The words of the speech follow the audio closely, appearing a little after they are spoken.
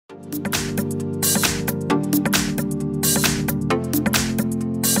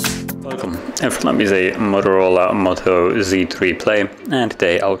Welcome, in front of me is a Motorola Moto Z3 Play, and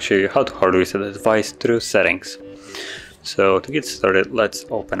today I'll show you how to hard reset the device through settings. So to get started, let's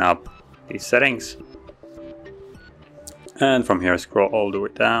open up the settings, and from here scroll all the way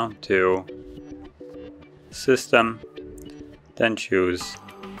down to System, then choose,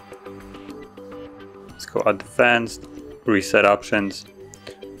 let's go Advanced, Reset Options,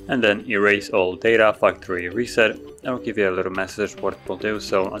 and then erase all data, factory reset. It will give you a little message what it will do.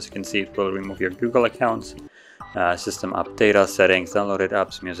 So as you can see, it will remove your Google accounts, system app data, settings, downloaded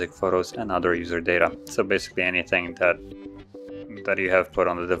apps, music, photos, and other user data. So basically anything that you have put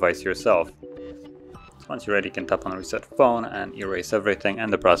on the device yourself. So once you're ready, you can tap on reset phone and erase everything,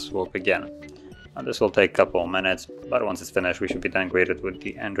 and the process will begin. And this will take a couple of minutes, but once it's finished, we should be then greeted with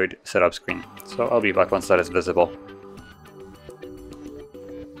the Android setup screen. So I'll be back once that is visible.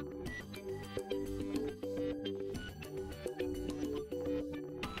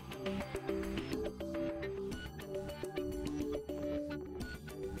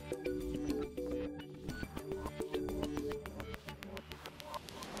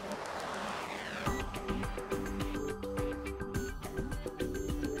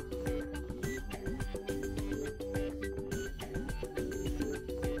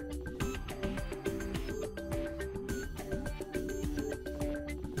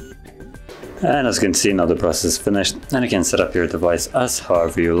 And as you can see, now the process is finished, and you can set up your device as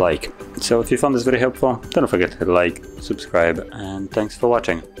however you like. So if you found this video helpful, don't forget to hit like, subscribe, and thanks for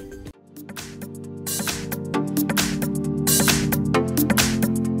watching.